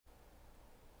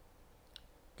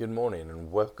Good morning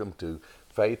and welcome to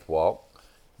Faith Walk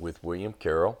with William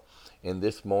Carroll. And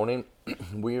this morning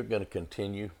we are going to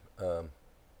continue.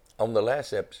 On the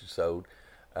last episode,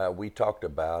 we talked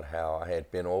about how I had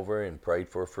been over and prayed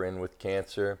for a friend with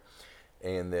cancer,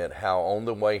 and that how on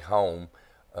the way home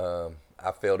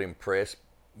I felt impressed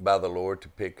by the Lord to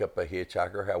pick up a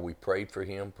hitchhiker, how we prayed for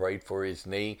him, prayed for his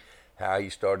knee, how he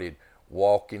started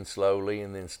walking slowly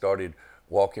and then started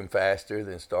walking faster,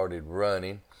 then started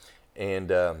running.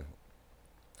 And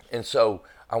so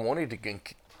I wanted to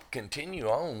continue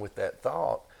on with that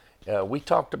thought. We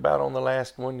talked about on the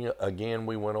last one, again,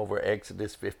 we went over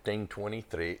Exodus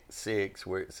 15:26,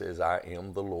 where it says, I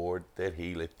am the Lord that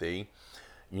healeth thee.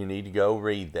 You need to go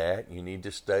read that. You need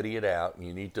to study it out.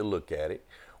 You need to look at it.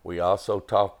 We also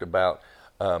talked about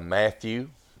Mark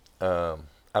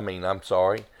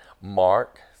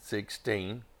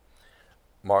 16.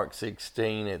 Mark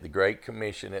 16 at the Great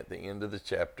Commission at the end of the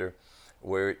chapter,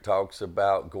 where it talks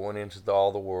about going into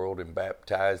all the world and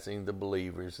baptizing the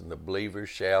believers, and the believers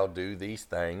shall do these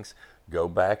things. Go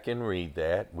back and read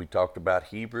that. We talked about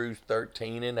Hebrews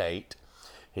 13 and 8.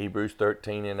 Hebrews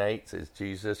 13 and 8 says,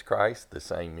 Jesus Christ, the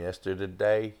same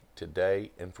yesterday,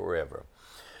 today, and forever.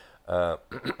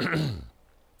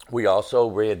 We also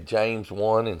read James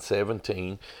 1 and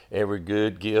 17. Every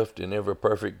good gift and every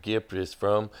perfect gift is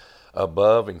from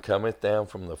above and cometh down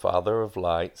from the Father of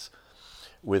lights,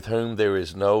 with whom there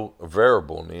is no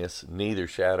variableness, neither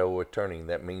shadow of turning.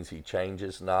 That means he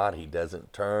changes not. He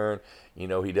doesn't turn. He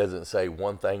doesn't say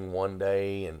one thing one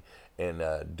day and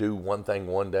do one thing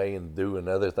one day and do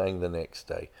another thing the next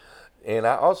day. And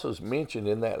I also mentioned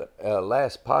in that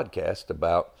last podcast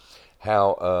about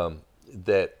how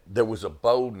that there was a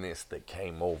boldness that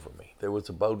came over me. There was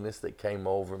a boldness that came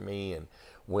over me, and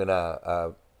when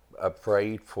I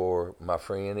prayed for my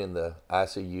friend in the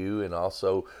ICU, and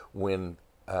also when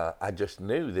I just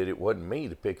knew that it wasn't me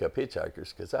to pick up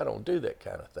hitchhikers, because I don't do that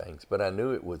kind of things, but I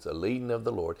knew it was a leading of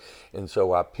the Lord. And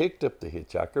so I picked up the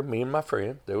hitchhiker, me and my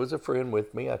friend. There was a friend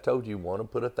with me. I told you, one will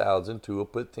put 1,000, two will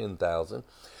put 10,000.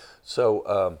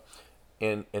 So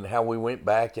and how we went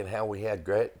back and how we had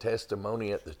great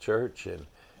testimony at the church,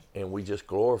 and we just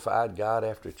glorified God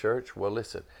after church. Well,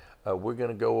 listen, we're going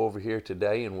to go over here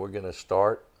today, and we're going to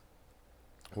start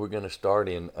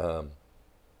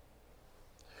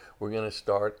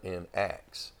in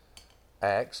Acts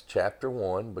chapter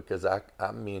 1, because I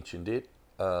mentioned it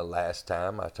last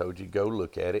time. I told you go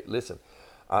look at it. Listen,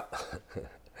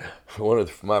 one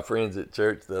of my friends at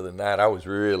church the other night, I was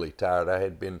really tired. I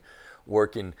had been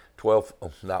working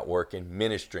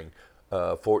ministering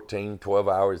 12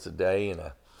 hours a day,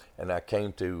 and I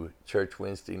came to church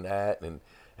Wednesday night, and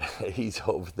he's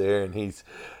over there, and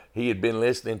he had been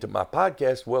listening to my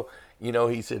podcast. Well,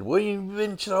 he said, William, you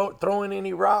been throwing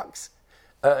any rocks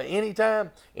anytime?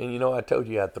 And I told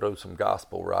you I'd throw some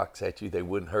gospel rocks at you. They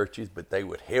wouldn't hurt you, but they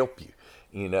would help you.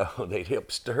 They'd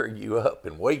help stir you up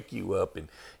and wake you up and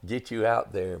get you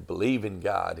out there and believe in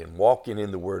God and walking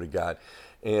in the Word of God.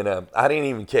 And I didn't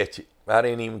even catch it. I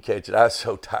was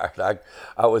so tired.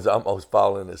 I was almost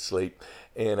falling asleep.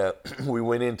 And we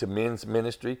went into men's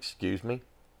ministry,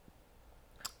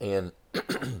 and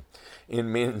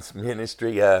in men's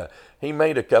ministry, he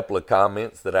made a couple of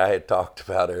comments that I had talked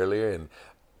about earlier, and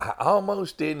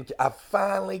I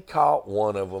finally caught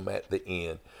one of them at the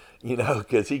end,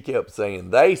 because he kept saying,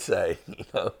 they say,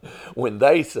 when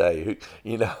they say,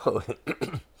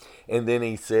 and then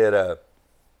he said,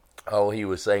 he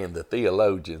was saying the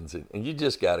theologians, and you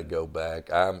just got to go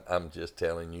back. I'm just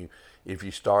telling you, if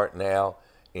you start now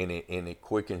and it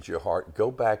quickens your heart, go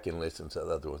back and listen to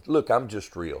the other ones. Look, I'm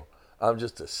just real. I'm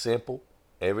just a simple,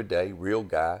 everyday, real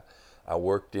guy. I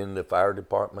worked in the fire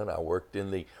department. I worked in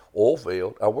the oil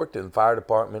field. I worked in the fire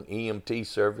department EMT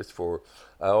service for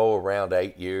around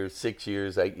 8 years, 6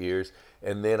 years, 8 years.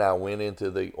 And then I went into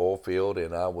the oil field,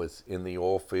 and I was in the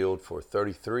oil field for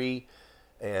 33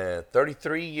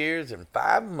 years and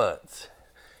 5 months.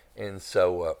 And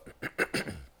so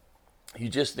you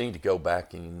just need to go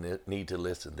back, and you need to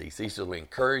listen to these. These will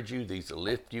encourage you. These will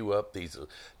lift you up. These will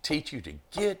teach you to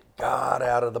get God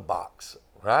out of the box,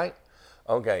 right?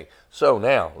 Okay, so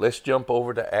now let's jump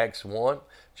over to Acts 1,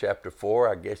 chapter 4.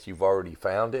 I guess you've already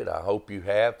found it. I hope you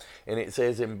have. And it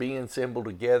says, and being assembled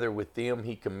together with them,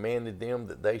 he commanded them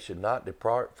that they should not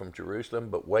depart from Jerusalem,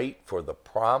 but wait for the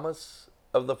promise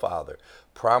of the Father.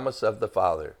 Promise of the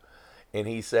Father. And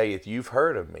he saith, you've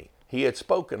heard of me. He had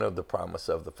spoken of the promise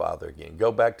of the Father again.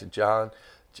 Go back to John,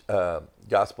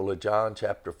 Gospel of John,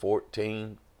 chapter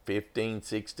 14, 15,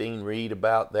 16, read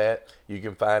about that. You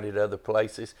can find it other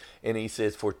places. And he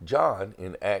says, for John,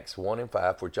 in Acts 1 and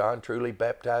 5, for John truly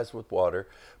baptized with water,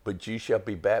 but you shall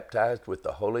be baptized with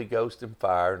the Holy Ghost and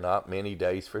fire not many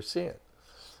days for sin.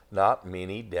 Not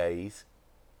many days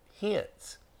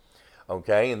hence.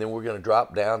 Okay, and then we're going to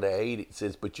drop down to 8. It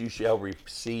says, but you shall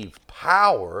receive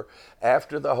power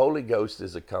after the Holy Ghost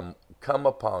is come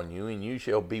upon you, and you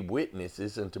shall be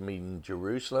witnesses unto me in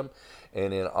Jerusalem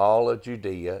and in all of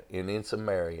Judea and in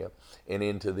Samaria and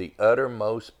into the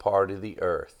uttermost part of the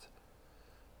earth.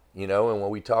 You know, and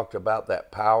when we talked about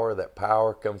that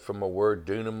power comes from a word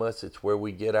dunamis. It's where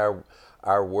we get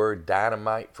our word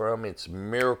dynamite from. It's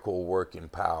miracle working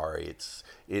power.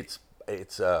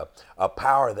 It's a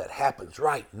power that happens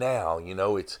right now. You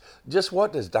know, it's just,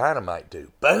 what does dynamite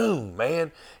do? Boom,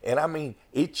 man. And I mean,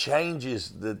 it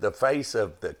changes the face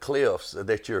of the cliffs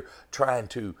that you're trying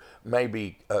to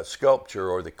maybe sculpture,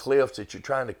 or the cliffs that you're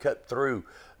trying to cut through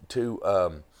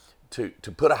to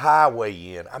put a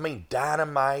highway in. I mean,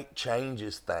 dynamite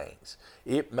changes things.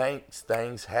 It makes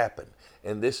things happen.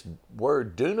 And this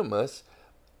word dunamis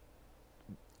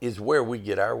is where we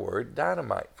get our word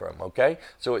dynamite from, okay?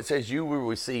 So it says you will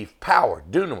receive power,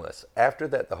 dunamis. After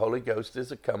that, the Holy Ghost is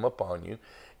to come upon you,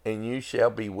 and you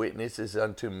shall be witnesses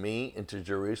unto me, into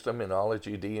Jerusalem, and all of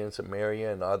Judea and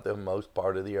Samaria, and all the most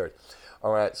part of the earth.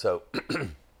 All right, so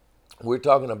we're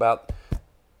talking about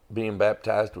being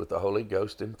baptized with the Holy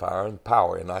Ghost and fire and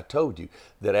power. And I told you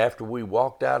that after we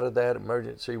walked out of that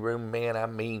emergency room, man,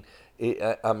 ER,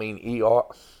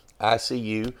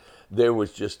 ICU, there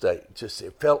was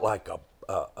it felt like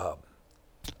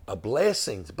a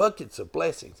blessings, buckets of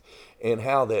blessings, and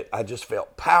how that I just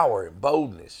felt power and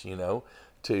boldness, you know,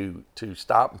 to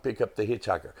stop and pick up the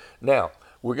hitchhiker. Now,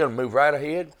 we're going to move right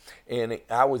ahead, and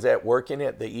I was working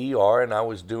at the ER, and I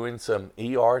was doing some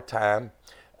ER time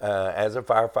as a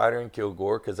firefighter in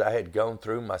Kilgore, because I had gone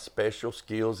through my special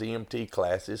skills EMT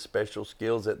classes. Special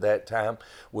skills at that time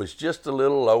was just a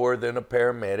little lower than a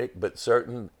paramedic, but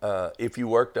if you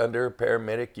worked under a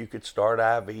paramedic, you could start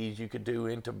IVs, you could do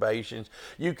intubations,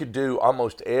 you could do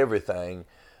almost everything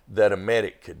that a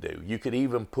medic could do. You could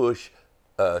even push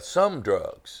some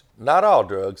drugs, not all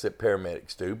drugs that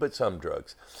paramedics do, but some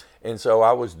drugs. And so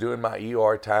I was doing my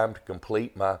ER time to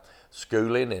complete my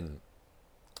schooling,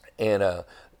 and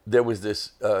there was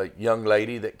this young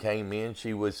lady that came in.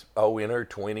 She was in her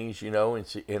 20s, you know,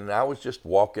 and I was just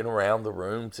walking around the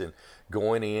rooms and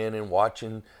going in and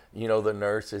watching, you know, the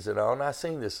nurses and all. And I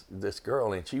seen this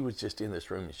girl, and she was just in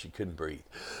this room, and she couldn't breathe.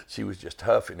 She was just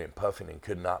huffing and puffing and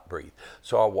could not breathe.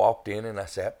 So I walked in and I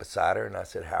sat beside her, and I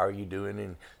said, "How are you doing?"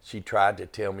 And she tried to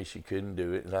tell me she couldn't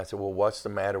do it. And I said, "Well, what's the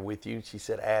matter with you?" She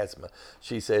said, "Asthma."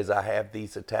 She says, "I have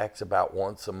these attacks about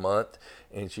once a month."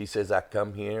 And she says, "I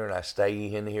come here and I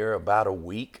stay in here about a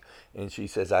week." And she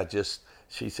says,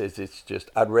 it's just,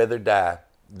 I'd rather die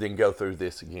than go through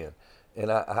this again. And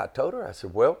I told her,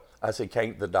 I said,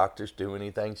 "Can't the doctors do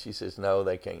anything?" She says, "No,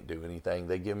 they can't do anything.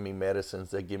 They give me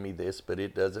medicines, they give me this, but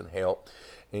it doesn't help."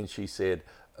 And she said,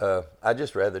 "I'd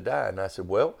just rather die." And I said,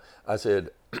 "Well," I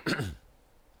said,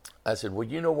 "Well,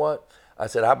 you know what?" I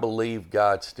said, "I believe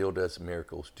God still does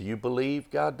miracles. Do you believe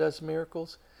God does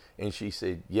miracles?" And she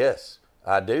said, "Yes,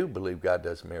 I do believe God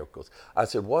does miracles." I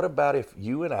said, "What about if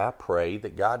you and I pray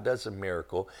that God does a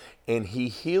miracle and he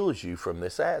heals you from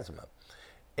this asthma?"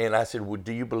 And I said, "Well,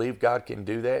 do you believe God can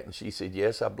do that?" And she said,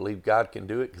 "Yes, I believe God can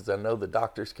do it, because I know the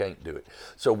doctors can't do it."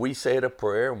 So we said a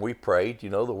prayer and we prayed. You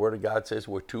know, the Word of God says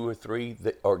where 2 or 3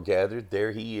 that are gathered,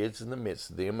 there he is in the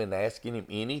midst of them, and asking him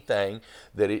anything,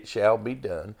 that it shall be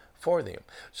done for them.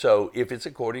 So if it's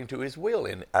according to his will,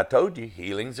 and I told you,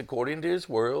 healing's according to his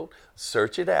will.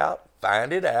 Search it out,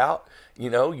 find it out. You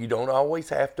know, you don't always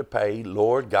have to pay,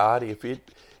 "Lord God, if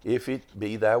it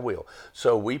be thy will."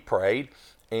 So we prayed,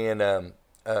 and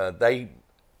they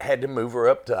had to move her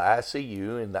up to the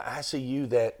ICU, and the ICU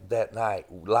that night,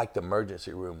 like the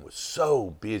emergency room, was so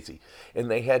busy,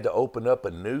 and they had to open up a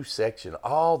new section.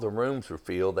 All the rooms were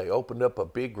filled. They opened up a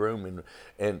big room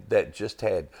and that just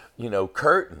had, you know,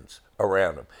 curtains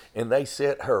around them, and they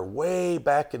set her way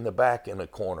back in a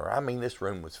corner. I mean, this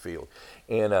room was filled,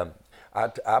 and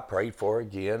I prayed for her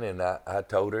again, and I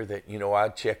told her that, you know,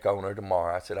 I'd check on her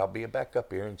tomorrow. I said, "I'll be back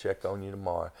up here and check on you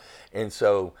tomorrow." And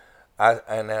so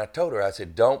I told her, I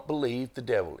said, "Don't believe the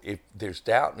devil. If there's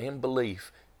doubt and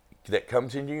unbelief that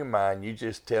comes into your mind, you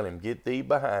just tell him, 'Get thee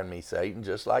behind me, Satan,'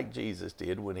 just like Jesus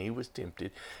did when he was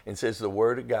tempted." And says the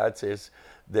Word of God says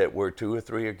that where 2 or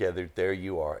 3 are gathered, there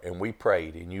you are. And we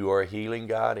prayed, and you are a healing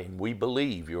God, and we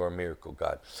believe you are a miracle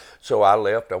God. So I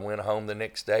left. I went home the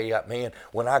next day. Man,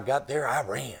 when I got there, I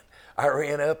ran. I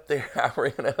ran up there. I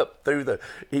ran up through the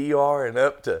ER and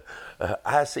up to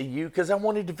ICU because I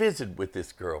wanted to visit with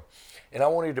this girl. And I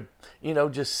wanted to,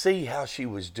 just see how she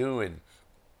was doing.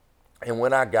 And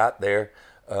when I got there,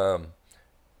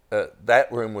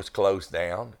 that room was closed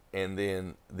down. And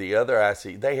then the other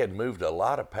ICU, they had moved a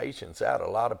lot of patients out. A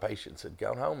lot of patients had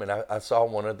gone home. And I saw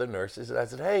one of the nurses, and I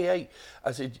said, hey,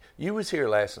 I said, you was here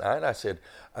last night. I said,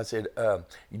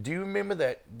 do you remember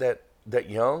that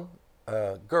young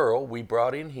girl we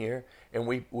brought in here, and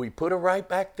we put her right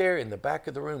back there in the back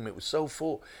of the room. It was so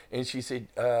full. And she said,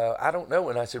 I don't know.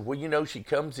 And I said, well, she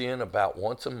comes in about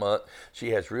once a month.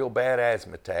 She has real bad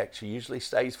asthma attacks. She usually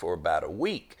stays for about a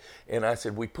week. And I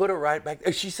said, we put her right back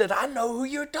there. She said, I know who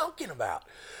you're talking about.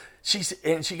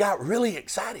 And she got really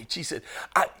excited. She said,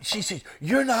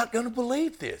 you're not going to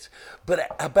believe this.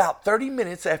 But about 30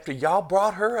 minutes after y'all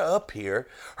brought her up here,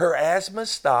 her asthma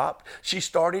stopped. She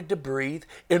started to breathe,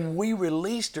 and we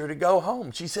released her to go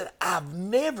home. She said, I've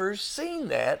never seen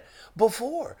that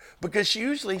before, because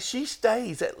usually she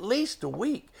stays at least a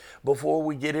week before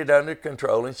we get it under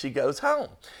control and she goes home.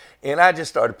 And I just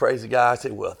started praising God. I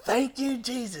said, well, thank you,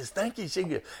 Jesus. Thank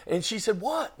you. And she said,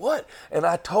 what? And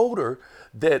I told her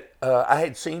that I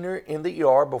had seen her in the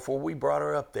ER before we brought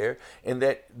her up there, and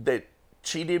that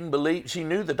she didn't believe. She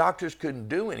knew the doctors couldn't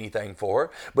do anything for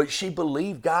her, but she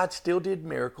believed God still did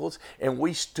miracles, and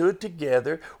we stood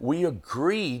together. We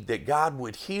agreed that God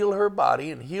would heal her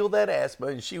body and heal that asthma,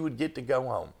 and she would get to go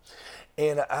home.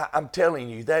 And I'm telling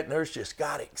you, that nurse just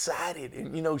got excited.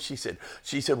 And,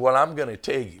 she said, well, I'm going to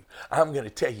tell you,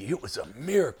 it was a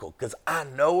miracle, because I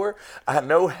know her. I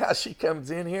know how she comes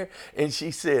in here. And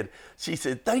she said,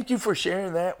 thank you for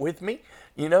sharing that with me.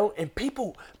 And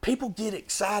people get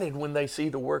excited when they see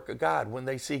the work of God, when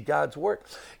they see God's work.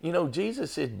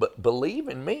 Jesus said, but believe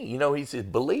in me. He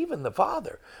said, believe in the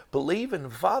Father. Believe in the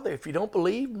Father. If you don't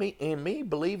believe in me,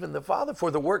 believe in the Father. For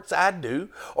the works I do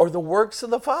are the works of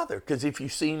the Father. Because if you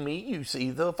see me, you see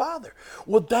the Father.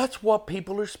 Well, that's what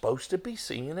people are supposed to be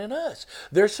seeing in us.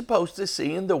 They're supposed to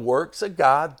see in the works of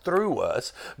God through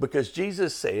us, because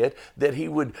Jesus said that he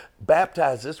would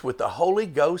baptize us with the Holy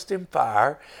Ghost and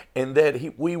fire, and that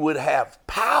we would have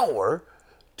power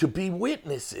to be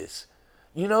witnesses.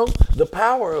 The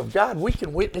power of God. We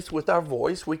can witness with our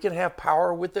voice. We can have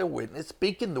power with our witness,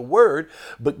 speaking the word.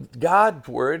 But God's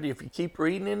word, if you keep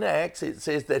reading in Acts, it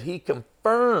says that he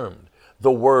confirmed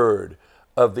the word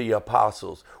of the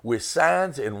apostles with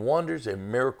signs and wonders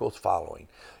and miracles following.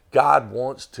 God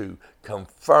wants to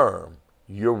confirm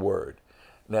your word.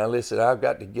 Now listen, I've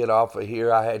got to get off of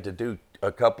here. I had to do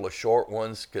a couple of short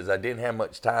ones because I didn't have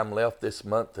much time left this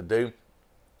month to do.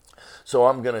 So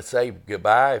I'm going to say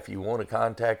goodbye. If you want to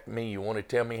contact me, you want to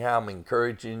tell me how I'm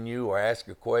encouraging you, or ask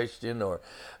a question, or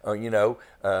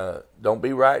don't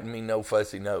be writing me no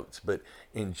fussy notes. But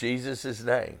in Jesus'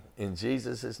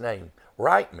 name,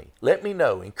 write me. Let me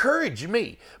know. Encourage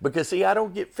me. Because, see, I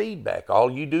don't get feedback.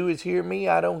 All you do is hear me.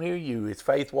 I don't hear you. It's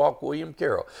Faith Walk William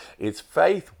Carroll. It's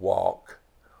Faith Walk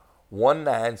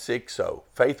 1960.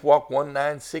 Faith Walk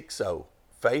 1960.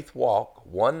 Faith Walk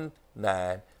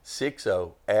 1960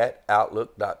 at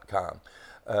outlook.com.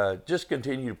 Just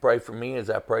continue to pray for me as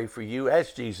I pray for you.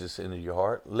 Ask Jesus into your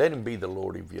heart. Let him be the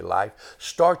Lord of your life.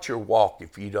 Start your walk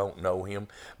if you don't know him,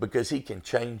 because he can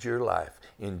change your life.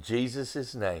 In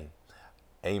Jesus' name,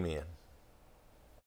 amen.